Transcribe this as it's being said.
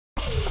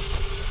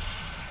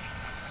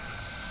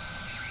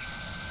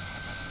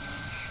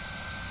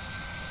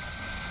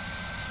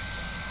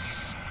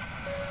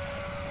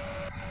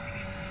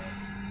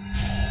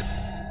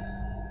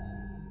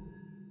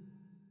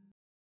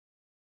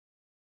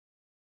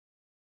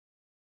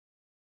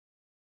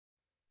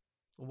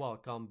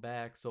Welcome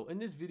back. So in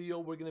this video,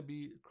 we're going to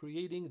be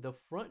creating the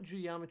front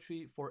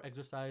geometry for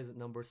exercise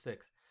number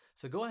 6.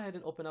 So go ahead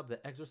and open up the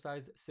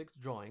exercise 6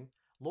 drawing,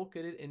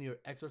 locate it in your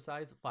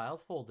exercise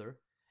files folder,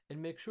 and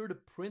make sure to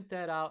print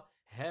that out,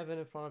 have it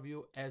in front of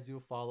you as you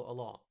follow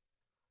along.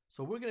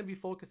 So we're going to be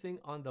focusing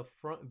on the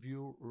front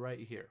view right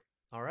here.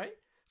 All right.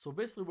 So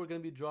basically, we're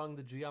going to be drawing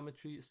the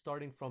geometry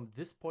starting from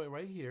this point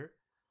right here,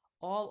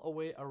 all the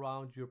way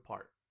around your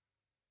part.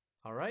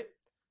 All right.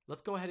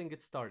 Let's go ahead and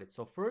get started.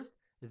 So first,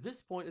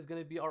 this point is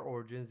going to be our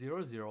origin,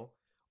 0, 0.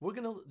 We're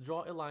going to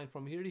draw a line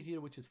from here to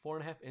here, which is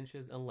 4.5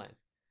 inches in length.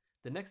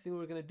 The next thing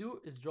we're going to do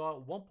is draw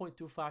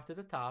 1.25 to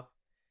the top.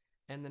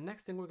 And the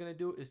next thing we're going to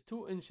do is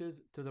 2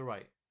 inches to the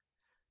right.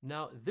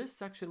 Now, this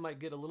section might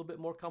get a little bit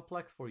more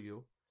complex for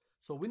you.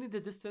 So we need the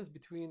distance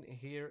between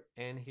here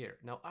and here.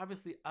 Now,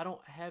 obviously, I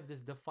don't have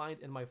this defined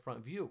in my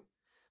front view.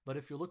 But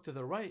if you look to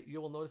the right, you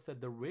will notice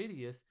that the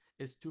radius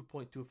is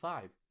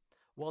 2.25.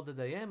 Well, the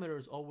diameter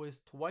is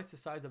always twice the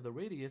size of the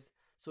radius,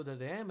 so the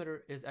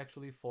diameter is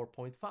actually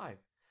 4.5.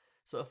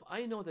 So if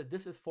I know that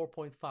this is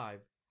 4.5,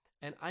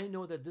 and I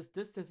know that this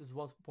distance is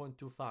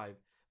 1.25,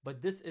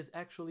 but this is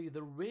actually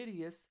the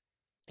radius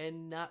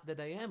and not the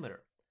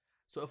diameter.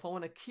 So if I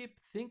want to keep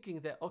thinking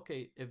that,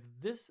 okay, if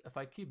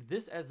I keep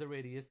this as the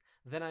radius,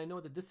 then I know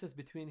the distance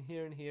between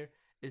here and here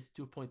is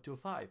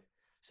 2.25.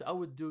 So I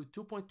would do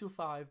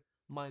 2.25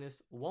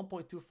 minus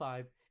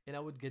 1.25, and I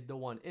would get the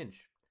 1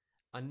 inch.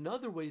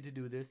 Another way to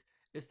do this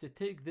is to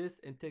take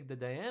this and take the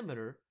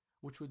diameter,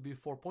 which would be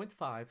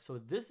 4.5. So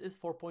this is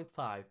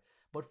 4.5.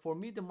 But for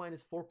me to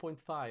minus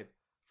 4.5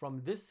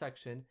 from this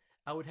section,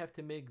 I would have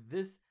to make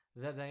this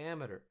the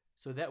diameter.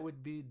 So that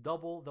would be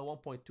double the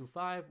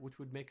 1.25, which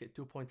would make it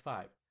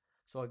 2.5.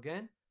 So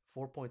again,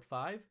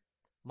 4.5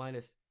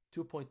 minus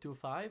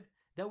 2.25,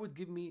 that would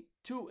give me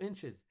 2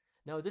 inches.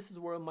 Now this is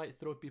where it might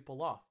throw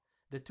people off.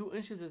 The 2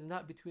 inches is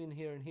not between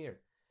here and here.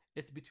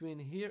 It's between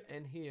here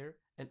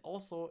and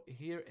also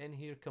here and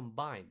here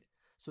combined.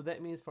 So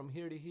that means from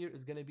here to here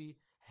is going to be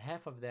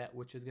half of that,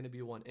 which is going to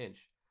be 1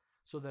 inch.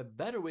 So the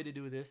better way to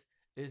do this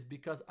is,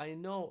 because I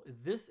know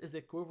this is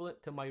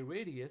equivalent to my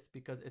radius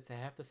because it's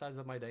half the size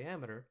of my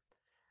diameter,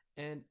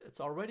 and it's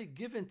already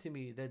given to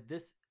me that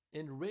this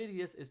in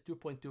radius is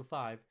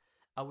 2.25,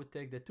 I would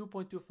take the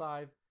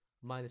 2.25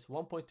 minus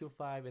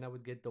 1.25 and I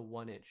would get the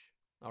 1 inch.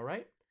 All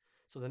right.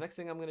 So the next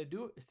thing I'm going to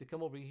do is to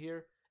come over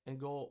here and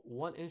go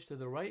 1 inch to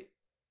the right.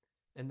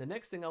 And the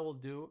next thing I will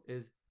do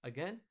is,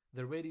 again,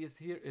 the radius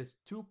here is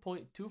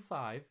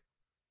 2.25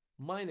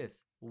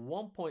 minus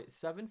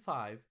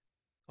 1.75,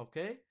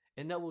 okay?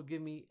 And that will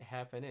give me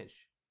half an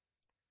inch.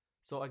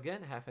 So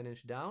again, half an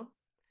inch down,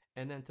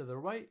 and then to the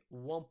right,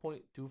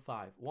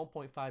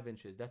 1.5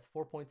 inches. That's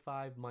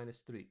 4.5 minus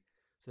 3.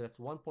 So that's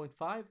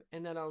 1.5,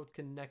 and then I would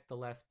connect the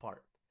last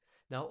part.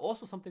 Now,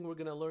 also something we're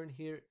gonna learn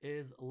here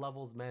is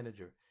Levels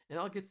Manager, and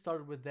I'll get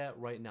started with that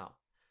right now.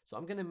 So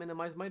I'm gonna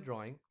minimize my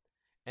drawing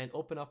and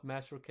open up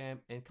Mastercam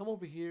and come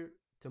over here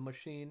to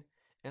Machine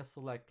and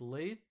select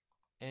Lathe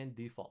and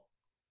Default.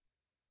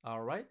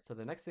 All right, so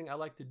the next thing I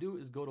like to do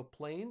is go to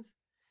Planes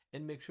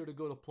and make sure to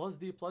go to plus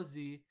D plus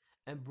Z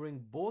and bring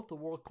both the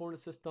World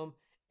Coordinate System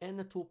and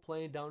the tool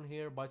plane down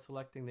here by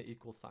selecting the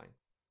equal sign.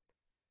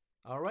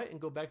 All right, and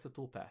go back to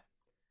Toolpath.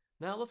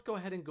 Now let's go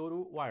ahead and go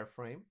to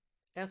Wireframe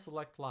and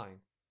select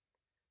Line.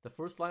 The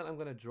first line I'm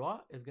going to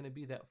draw is going to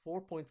be that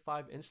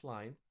 4.5 inch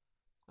line.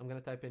 I'm going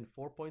to type in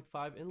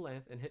 4.5 in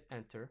length and hit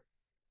enter.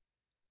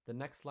 The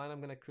next line I'm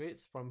going to create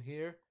is from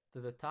here to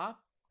the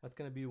top. That's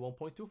going to be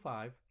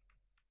 1.25.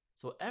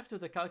 So after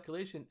the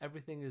calculation,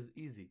 everything is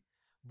easy.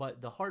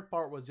 But the hard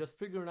part was just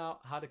figuring out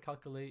how to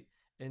calculate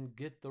and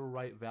get the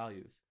right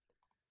values.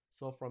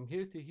 So from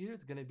here to here,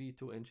 it's going to be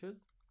 2 inches.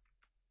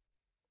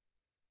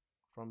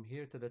 From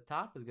here to the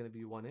top is going to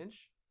be 1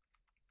 inch.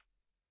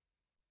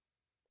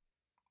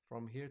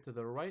 From here to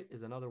the right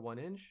is another 1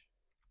 inch.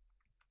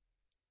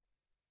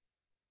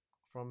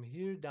 From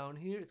here down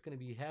here, it's going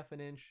to be half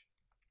an inch.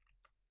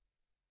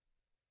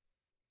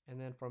 And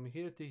then from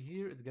here to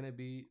here, it's going to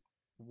be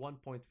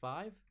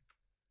 1.5.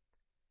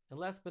 And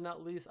last but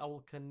not least, I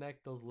will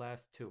connect those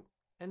last two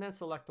and then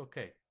select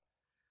OK.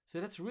 So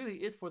that's really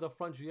it for the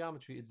front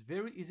geometry. It's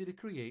very easy to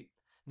create.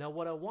 Now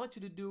what I want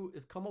you to do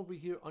is come over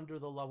here under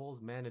the Levels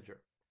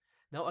Manager.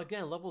 Now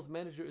again, Levels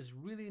Manager is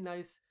really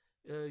nice,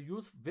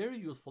 very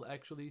useful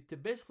actually, to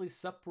basically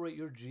separate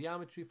your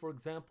geometry, for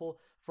example,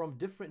 from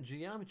different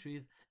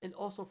geometries and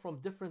also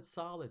from different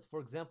solids. For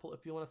example,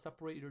 if you want to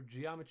separate your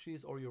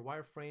geometries or your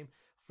wireframe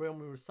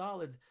from your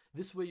solids,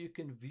 this way you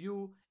can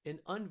view and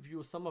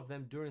unview some of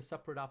them during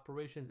separate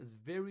operations. Is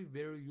very,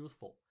 very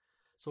useful.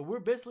 So we're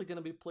basically going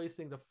to be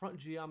placing the front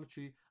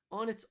geometry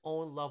on its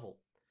own level.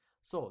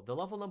 So the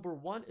level number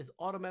 1 is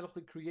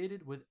automatically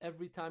created with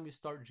every time you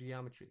start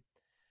geometry.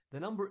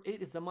 The number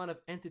 8 is the amount of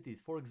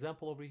entities. For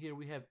example, over here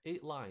we have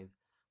 8 lines.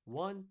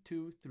 1,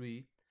 2,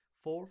 3,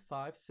 4,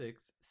 5,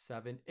 6,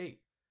 7, 8.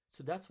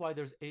 So that's why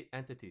there's 8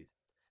 entities.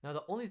 Now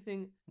the only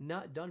thing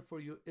not done for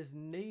you is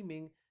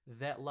naming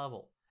that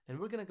level. And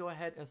we're going to go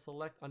ahead and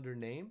select under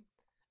name.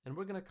 And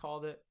we're going to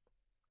call it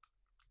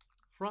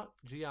front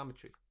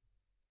geometry.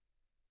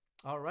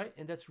 All right,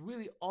 and that's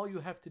really all you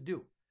have to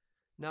do.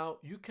 Now,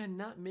 you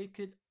cannot make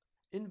it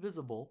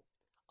invisible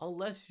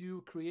unless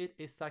you create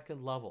a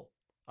second level.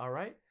 All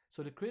right,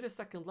 so to create a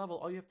second level,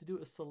 all you have to do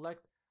is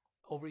select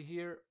over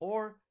here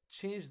or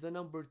change the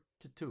number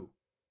to 2.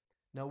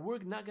 Now, we're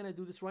not going to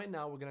do this right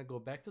now. We're going to go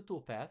back to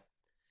toolpath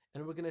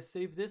and we're going to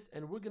save this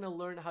and we're going to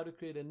learn how to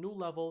create a new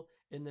level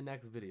in the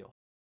next video.